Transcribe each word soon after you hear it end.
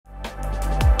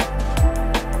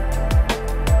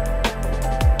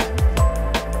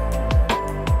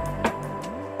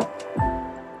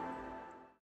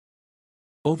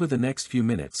Over the next few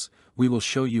minutes, we will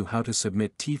show you how to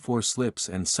submit T4 slips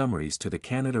and summaries to the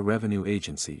Canada Revenue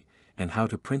Agency, and how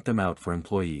to print them out for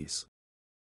employees.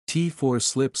 T4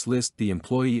 slips list the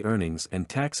employee earnings and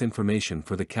tax information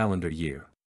for the calendar year.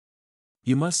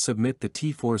 You must submit the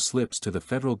T4 slips to the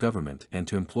federal government and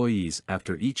to employees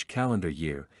after each calendar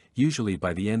year, usually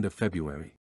by the end of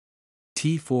February.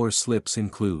 T4 slips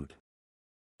include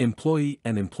employee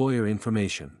and employer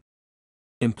information,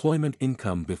 employment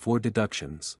income before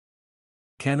deductions,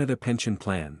 Canada Pension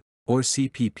Plan, or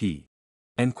CPP,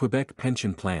 and Quebec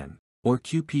Pension Plan, or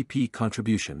QPP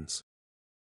contributions,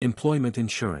 employment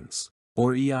insurance,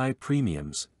 or EI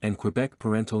premiums, and Quebec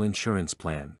Parental Insurance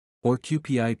Plan, or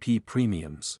QPIP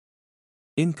premiums,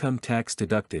 income tax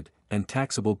deducted, and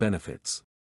taxable benefits.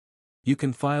 You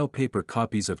can file paper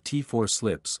copies of T4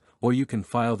 slips, or you can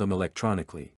file them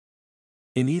electronically.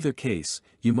 In either case,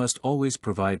 you must always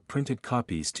provide printed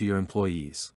copies to your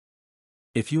employees.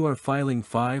 If you are filing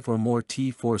 5 or more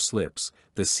T4 slips,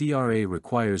 the CRA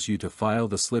requires you to file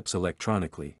the slips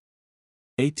electronically.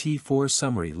 A T4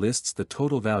 summary lists the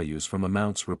total values from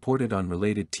amounts reported on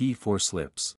related T4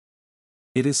 slips.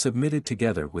 It is submitted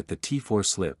together with the T4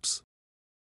 slips.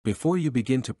 Before you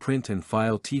begin to print and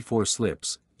file T4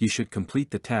 slips, you should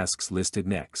complete the tasks listed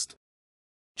next.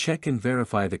 Check and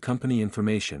verify the company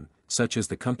information, such as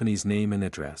the company's name and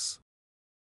address.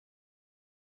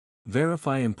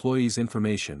 Verify employees'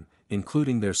 information,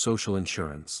 including their social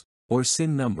insurance, or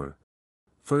SIN number,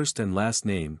 first and last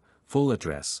name, full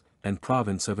address, and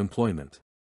province of employment.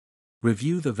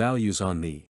 Review the values on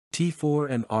the T4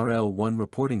 and RL1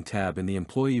 reporting tab in the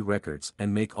employee records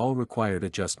and make all required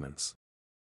adjustments.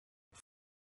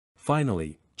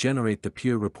 Finally, generate the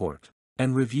peer report,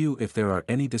 and review if there are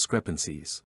any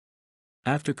discrepancies.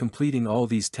 After completing all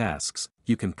these tasks,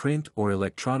 you can print or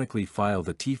electronically file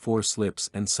the T4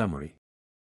 slips and summary.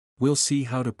 We'll see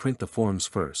how to print the forms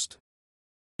first.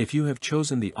 If you have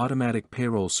chosen the Automatic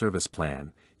Payroll Service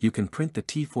Plan, you can print the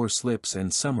T4 slips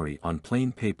and summary on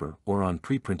plain paper or on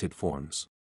pre-printed forms.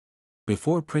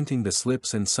 Before printing the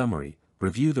slips and summary,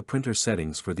 review the printer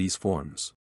settings for these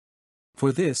forms.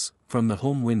 For this, from the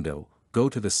Home window, go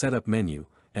to the Setup menu,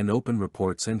 and open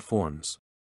Reports and Forms.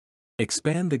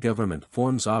 Expand the Government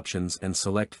Forms options and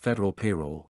select Federal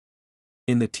Payroll.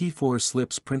 In the T4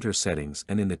 slips printer settings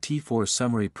and in the T4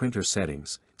 summary printer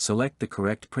settings, select the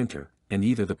correct printer, and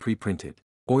either the pre-printed,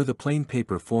 or the plain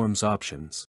paper forms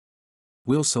options.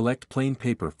 We'll select plain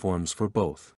paper forms for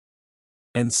both.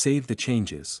 And save the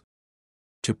changes.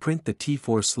 To print the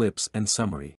T4 slips and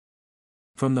summary.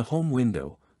 From the Home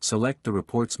window, select the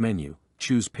Reports menu,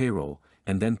 choose Payroll,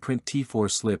 and then print T4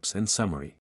 slips and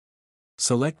summary.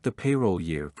 Select the payroll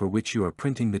year for which you are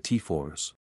printing the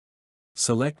T4s.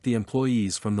 Select the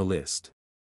employees from the list.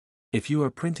 If you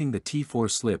are printing the T4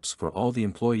 slips for all the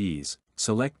employees,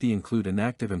 select the Include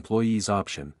Inactive Employees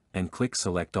option, and click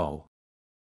Select All.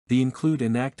 The Include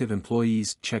Inactive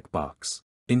Employees checkbox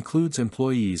includes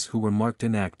employees who were marked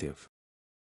inactive.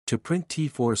 To print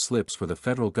T4 slips for the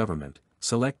federal government,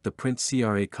 select the Print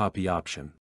CRA Copy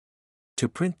option. To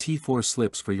print T4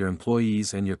 slips for your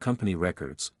employees and your company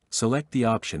records, select the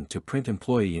option to print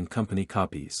employee and company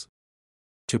copies.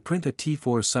 To print a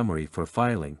T4 summary for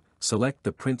filing, select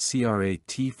the Print CRA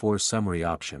T4 Summary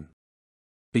option.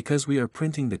 Because we are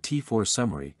printing the T4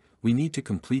 summary, we need to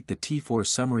complete the T4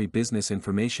 Summary Business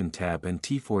Information tab and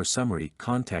T4 Summary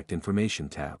Contact Information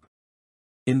tab.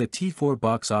 In the T4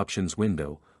 Box Options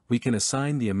window, we can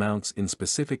assign the amounts in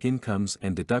specific incomes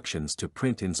and deductions to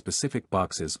print in specific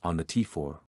boxes on the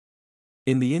T4.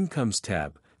 In the Incomes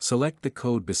tab, select the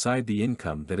code beside the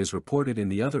income that is reported in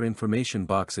the other information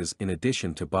boxes in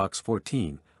addition to Box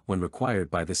 14, when required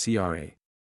by the CRA.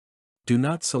 Do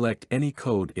not select any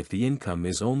code if the income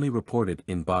is only reported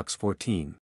in Box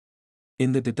 14.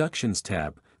 In the Deductions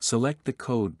tab, select the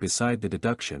code beside the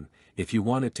deduction, if you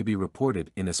want it to be reported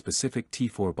in a specific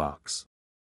T4 box.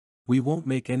 We won't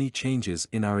make any changes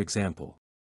in our example.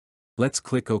 Let's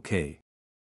click OK.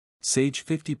 Sage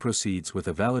 50 proceeds with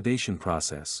a validation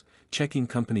process, checking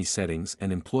company settings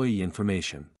and employee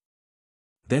information.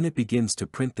 Then it begins to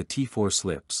print the T4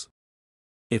 slips.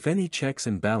 If any checks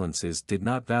and balances did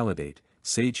not validate,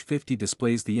 Sage 50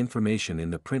 displays the information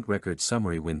in the Print Record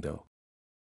Summary window.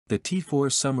 The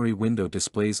T4 Summary window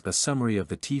displays a summary of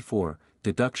the T4,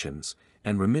 deductions,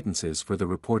 and remittances for the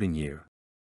reporting year.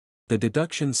 The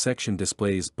Deductions section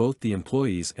displays both the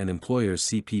employees' and employers'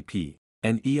 CPP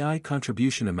and EI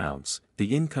contribution amounts,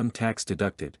 the income tax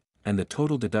deducted, and the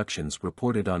total deductions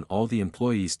reported on all the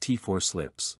employees' T4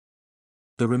 slips.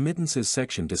 The Remittances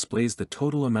section displays the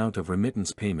total amount of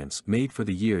remittance payments made for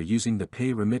the year using the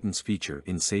Pay Remittance feature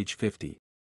in Sage 50.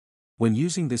 When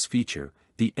using this feature,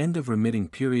 the end of remitting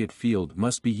period field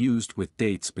must be used with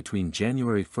dates between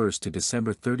January 1st to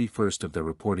December 31st of the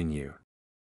reporting year.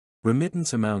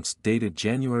 Remittance amounts dated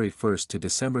January 1st to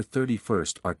December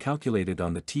 31st are calculated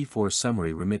on the T4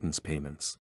 summary remittance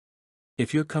payments.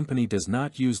 If your company does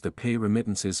not use the Pay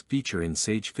Remittances feature in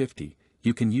Sage 50,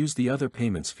 you can use the Other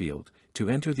Payments field to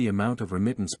enter the amount of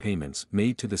remittance payments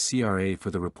made to the CRA for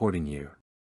the reporting year.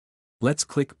 Let's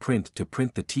click Print to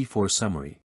print the T4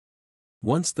 summary.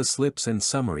 Once the slips and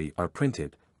summary are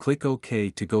printed, click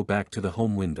OK to go back to the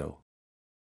home window.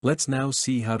 Let's now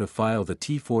see how to file the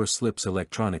T4 slips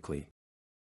electronically.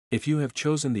 If you have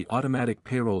chosen the Automatic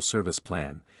Payroll Service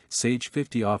Plan, Sage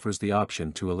 50 offers the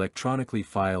option to electronically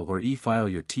file or e-file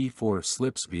your T4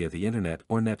 slips via the Internet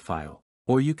or NetFile,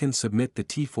 or you can submit the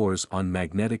T4s on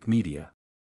magnetic media.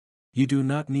 You do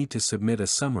not need to submit a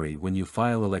summary when you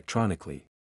file electronically.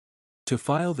 To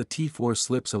file the T4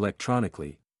 slips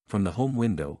electronically, from the home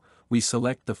window, we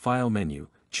select the File menu,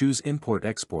 choose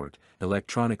Import-Export,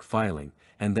 Electronic Filing,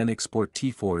 and then export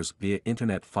T4s via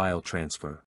Internet File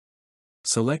Transfer.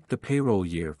 Select the payroll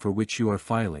year for which you are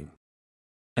filing,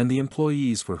 and the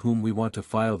employees for whom we want to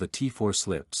file the T4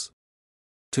 slips.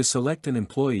 To select an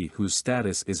employee whose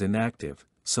status is inactive,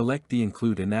 select the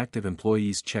Include Inactive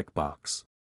Employees checkbox.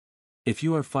 If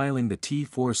you are filing the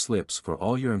T4 slips for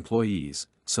all your employees,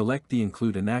 select the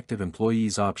Include Inactive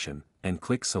Employees option, and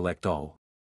click Select All.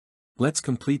 Let's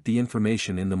complete the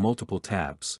information in the multiple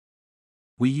tabs.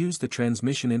 We use the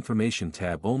Transmission Information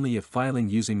tab only if filing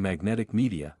using magnetic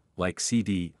media, like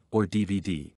CD or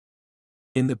DVD.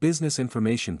 In the Business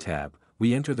Information tab,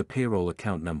 we enter the payroll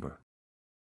account number.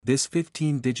 This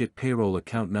 15-digit payroll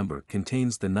account number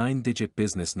contains the 9-digit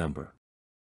business number.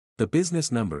 The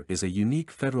business number is a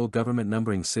unique federal government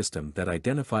numbering system that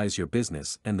identifies your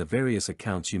business and the various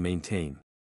accounts you maintain.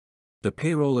 The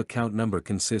payroll account number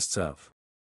consists of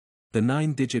the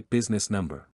 9-digit business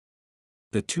number,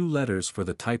 the 2 letters for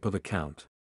the type of account.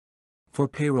 For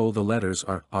payroll, the letters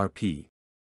are RP.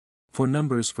 For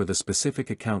numbers for the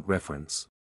specific account reference,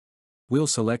 we'll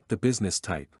select the business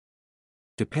type.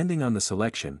 Depending on the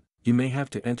selection, you may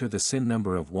have to enter the SIN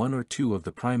number of 1 or 2 of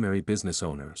the primary business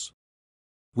owners.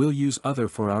 We'll use Other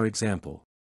for our example.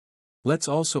 Let's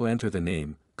also enter the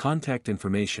name, contact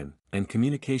information, and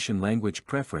communication language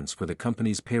preference for the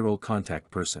company's payroll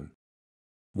contact person.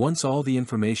 Once all the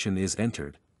information is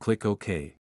entered, click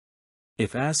OK.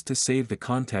 If asked to save the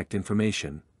contact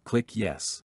information, click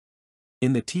Yes.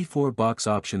 In the T4 box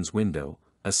options window,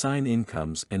 assign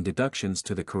incomes and deductions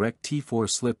to the correct T4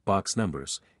 slip box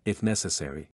numbers, if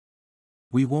necessary.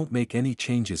 We won't make any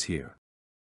changes here.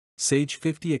 Sage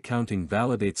 50 Accounting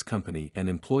validates company and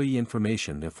employee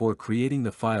information before creating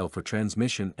the file for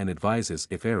transmission and advises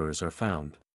if errors are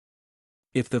found.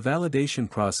 If the validation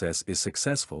process is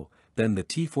successful, then the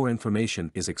T4 information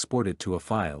is exported to a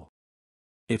file.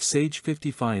 If Sage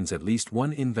 50 finds at least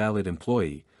one invalid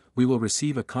employee, we will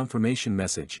receive a confirmation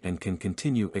message and can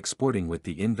continue exporting with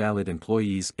the invalid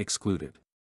employees excluded.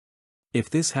 If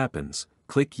this happens,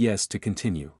 click Yes to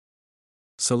continue.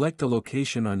 Select a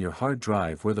location on your hard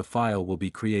drive where the file will be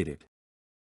created.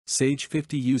 Sage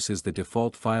 50 uses the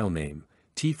default file name,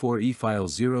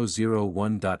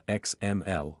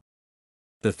 T4eFile001.xml.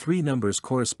 The 3 numbers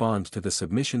correspond to the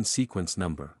submission sequence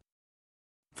number.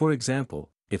 For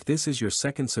example, if this is your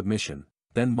second submission,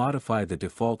 then modify the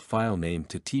default file name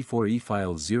to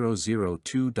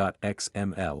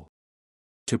T4eFile002.xml.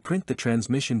 To print the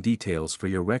transmission details for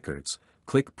your records,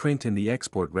 click Print in the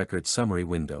Export Record Summary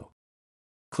window.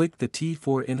 Click the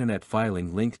T4 Internet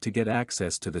Filing link to get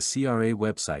access to the CRA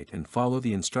website and follow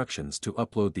the instructions to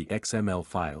upload the XML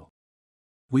file.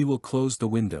 We will close the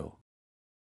window.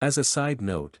 As a side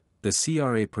note, the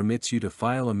CRA permits you to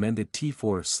file amended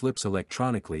T4 slips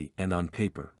electronically and on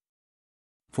paper.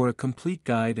 For a complete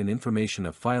guide and information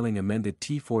of filing amended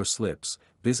T4 slips,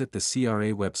 visit the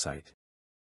CRA website.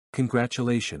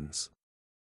 Congratulations!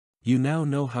 You now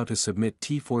know how to submit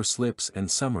T4 slips and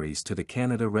summaries to the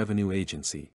Canada Revenue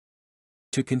Agency.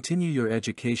 To continue your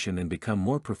education and become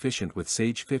more proficient with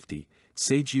Sage 50,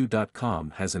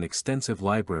 SageU.com has an extensive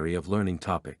library of learning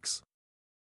topics.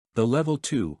 The Level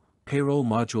 2 Payroll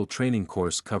Module Training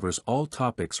course covers all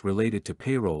topics related to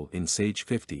payroll in Sage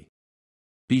 50.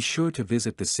 Be sure to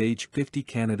visit the Sage 50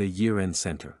 Canada Year-End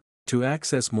Center to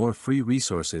access more free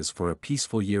resources for a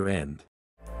peaceful year-end.